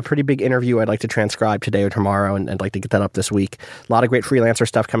a pretty big interview I'd like to transcribe today or tomorrow, and I'd like to get that up this week. A lot of great freelancer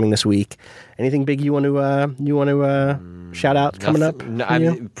stuff coming this week. Anything big you want to shout out coming up?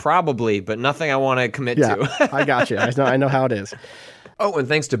 Probably, but nothing I want to commit to. I got you. I know how it is. Oh, and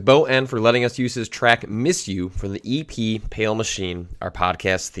thanks to Bo N for letting us use his track Miss You from the EP Pale Machine, our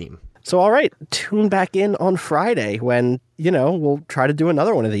podcast theme. So, all right, tune back in on Friday when, we'll try to do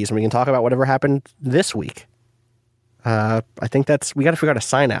another one of these and we can talk about whatever happened this week. I think we got to figure out a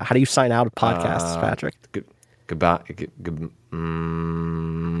sign out. How do you sign out of podcasts, Patrick? Goodbye.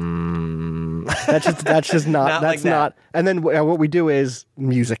 That's just not, that's like not. And then what we do is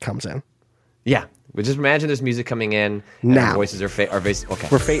music comes in. Yeah. We just imagine this music coming in. Now. Our voices are okay.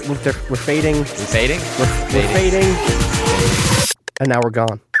 We're fading. We're fading? We're fading. And now we're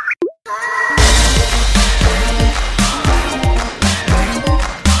gone.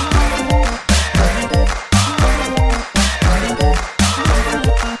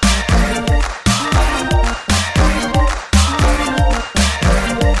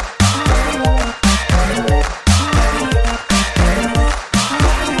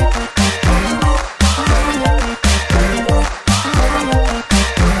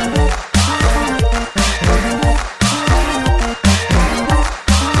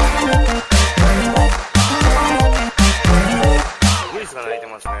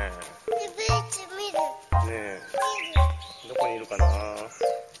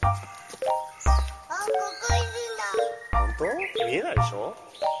 Huh? 見えないでしょ？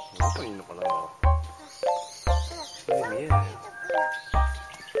どこにいるのかな？